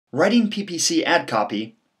Writing PPC ad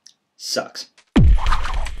copy sucks.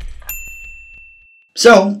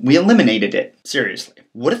 So, we eliminated it. Seriously.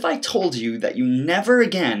 What if I told you that you never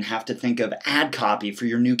again have to think of ad copy for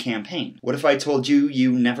your new campaign? What if I told you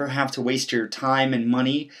you never have to waste your time and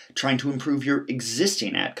money trying to improve your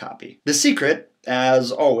existing ad copy? The secret,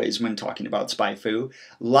 as always when talking about SpyFu,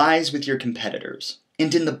 lies with your competitors.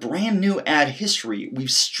 And in the brand new ad history,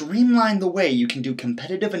 we've streamlined the way you can do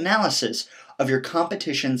competitive analysis of your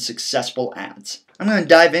competition's successful ads. I'm going to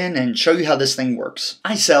dive in and show you how this thing works.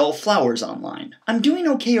 I sell flowers online. I'm doing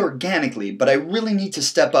okay organically, but I really need to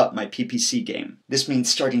step up my PPC game. This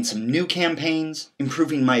means starting some new campaigns,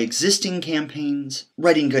 improving my existing campaigns,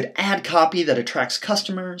 writing good ad copy that attracts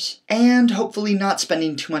customers, and hopefully not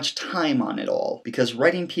spending too much time on it all, because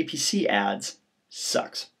writing PPC ads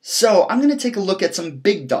sucks. So I'm going to take a look at some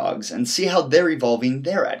big dogs and see how they're evolving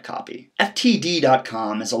their ad copy.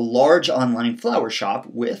 FTD.com is a large online flower shop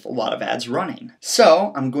with a lot of ads running.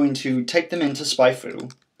 So I'm going to type them into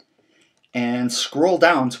SpyFu and scroll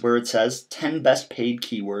down to where it says 10 best paid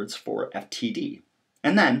keywords for FTD.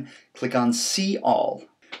 And then click on See All.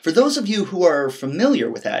 For those of you who are familiar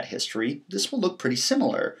with ad history, this will look pretty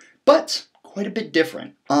similar, but quite a bit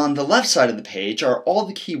different. On the left side of the page are all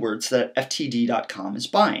the keywords that FTD.com is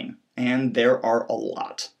buying, and there are a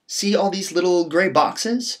lot. See all these little gray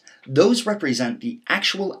boxes? Those represent the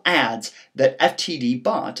actual ads that FTD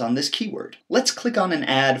bought on this keyword. Let's click on an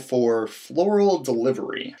ad for floral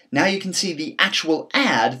delivery. Now you can see the actual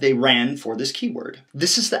ad they ran for this keyword.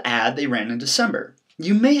 This is the ad they ran in December.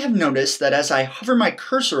 You may have noticed that as I hover my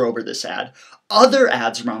cursor over this ad, other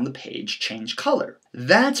ads around the page change color.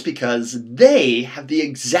 That's because they have the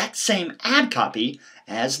exact same ad copy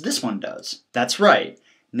as this one does. That's right.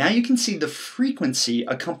 Now you can see the frequency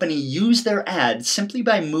a company used their ad simply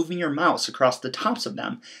by moving your mouse across the tops of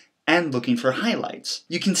them and looking for highlights.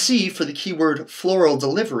 You can see for the keyword floral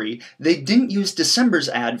delivery, they didn't use December's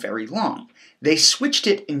ad very long. They switched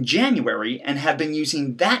it in January and have been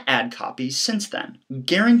using that ad copy since then.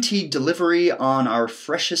 Guaranteed delivery on our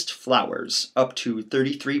freshest flowers, up to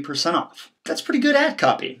 33% off. That's pretty good ad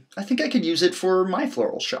copy. I think I could use it for my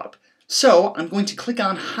floral shop. So I'm going to click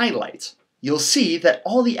on Highlight. You'll see that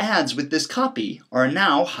all the ads with this copy are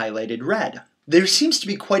now highlighted red. There seems to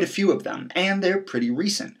be quite a few of them, and they're pretty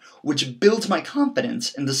recent, which builds my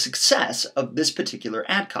confidence in the success of this particular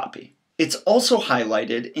ad copy. It's also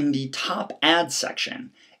highlighted in the top ad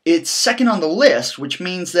section. It's second on the list, which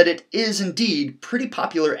means that it is indeed pretty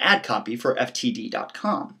popular ad copy for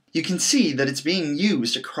FTD.com. You can see that it's being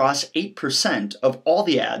used across 8% of all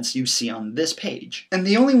the ads you see on this page. And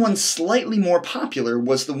the only one slightly more popular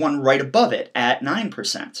was the one right above it at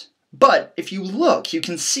 9%. But if you look, you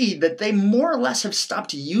can see that they more or less have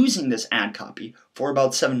stopped using this ad copy for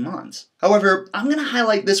about 7 months. However, I'm going to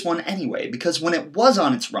highlight this one anyway, because when it was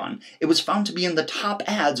on its run, it was found to be in the top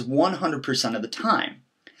ads 100% of the time.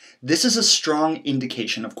 This is a strong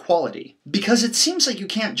indication of quality, because it seems like you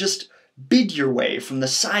can't just bid your way from the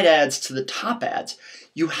side ads to the top ads.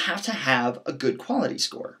 You have to have a good quality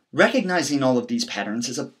score. Recognizing all of these patterns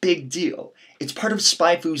is a big deal. It's part of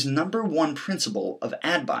SpyFu's #1 principle of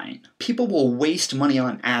ad buying. People will waste money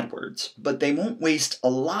on AdWords, but they won't waste a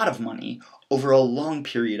lot of money over a long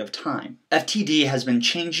period of time. FTD has been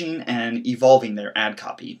changing and evolving their ad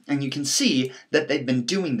copy, and you can see that they've been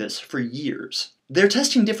doing this for years. They're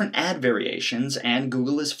testing different ad variations, and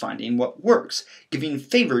Google is finding what works, giving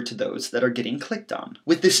favor to those that are getting clicked on.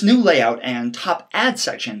 With this new layout and top ad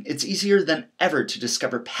section, it's easier than ever to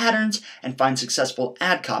discover patterns and find successful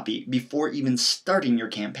ad copy before even starting your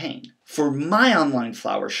campaign. For my online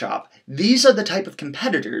flower shop, these are the type of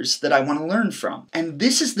competitors that I want to learn from. And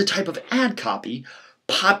this is the type of ad copy,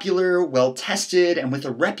 popular, well-tested, and with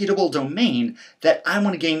a reputable domain that I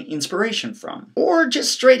want to gain inspiration from. Or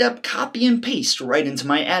just straight up copy and paste right into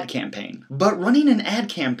my ad campaign. But running an ad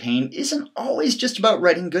campaign isn't always just about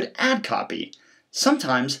writing good ad copy.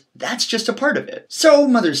 Sometimes that's just a part of it. So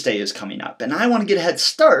Mother's Day is coming up, and I want to get a head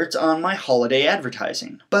start on my holiday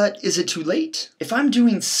advertising. But is it too late? If I'm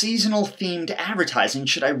doing seasonal themed advertising,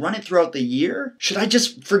 should I run it throughout the year? Should I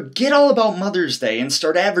just forget all about Mother's Day and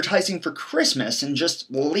start advertising for Christmas and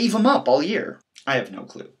just leave them up all year? I have no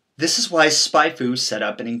clue. This is why SpyFu set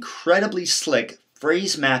up an incredibly slick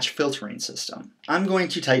phrase match filtering system. I'm going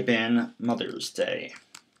to type in Mother's Day.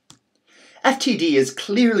 FTD is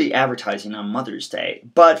clearly advertising on Mother's Day,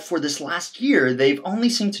 but for this last year, they've only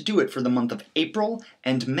seemed to do it for the month of April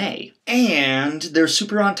and May. And they're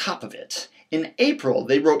super on top of it. In April,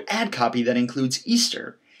 they wrote ad copy that includes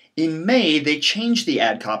Easter. In May, they changed the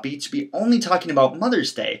ad copy to be only talking about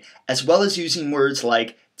Mother's Day, as well as using words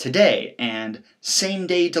like today, and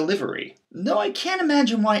same-day delivery. Though I can't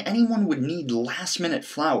imagine why anyone would need last-minute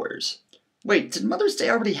flowers. Wait, did Mother's Day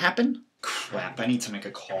already happen? Crap, I need to make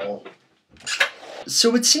a call.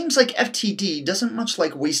 So it seems like FTD doesn't much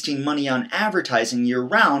like wasting money on advertising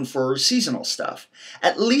year-round for seasonal stuff,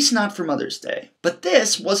 at least not for Mother's Day. But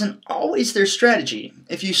this wasn't always their strategy.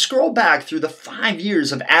 If you scroll back through the 5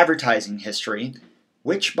 years of advertising history,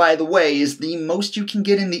 which, by the way, is the most you can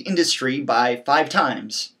get in the industry by 5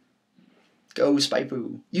 times. Go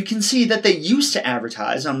SpyFu. You can see that they used to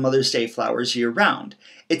advertise on Mother's Day flowers year-round.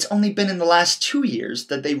 It's only been in the last 2 years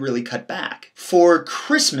that they really cut back. For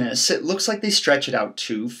Christmas, it looks like they stretch it out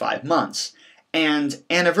to 5 months. And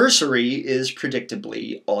anniversary is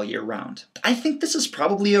predictably all year round. I think this is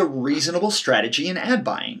probably a reasonable strategy in ad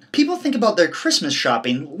buying. People think about their Christmas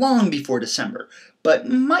shopping long before December, but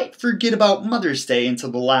might forget about Mother's Day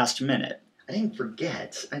until the last minute. I didn't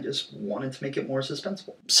forget, I just wanted to make it more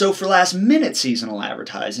suspenseful. So for last-minute seasonal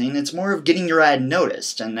advertising, it's more of getting your ad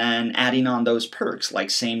noticed and then adding on those perks like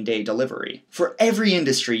same-day delivery. For every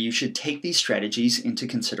industry, you should take these strategies into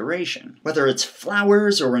consideration. Whether it's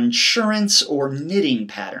flowers or insurance or knitting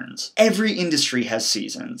patterns. Every industry has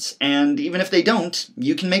seasons, and even if they don't,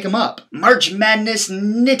 you can make them up. March Madness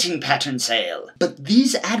knitting pattern sale! But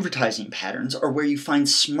these advertising patterns are where you find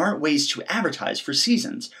smart ways to advertise for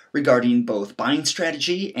seasons, regarding both buying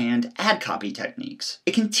strategy and ad copy techniques.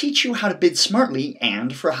 It can teach you how to bid smartly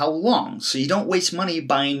and for how long, so you don't waste money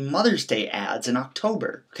buying Mother's Day ads in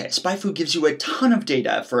October. Okay, SpyFu gives you a ton of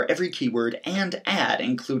data for every keyword and ad,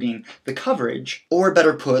 including the coverage, or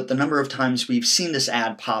better put, the number of times we've seen this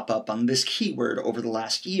ad pop up on this keyword over the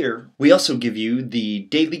last year. We also give you the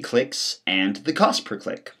daily clicks and the cost per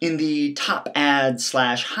click. In the top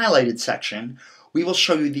ad/highlighted section, we will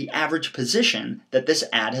show you the average position that this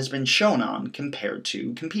ad has been shown on compared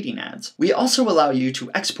to competing ads. We also allow you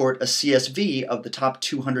to export a CSV of the top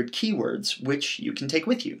 200 keywords, which you can take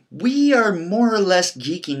with you. We are more or less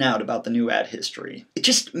geeking out about the new ad history. It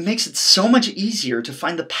just makes it so much easier to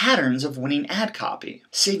find the patterns of winning ad copy,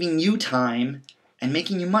 saving you time and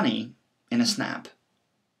making you money in a snap.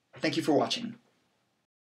 Thank you for watching.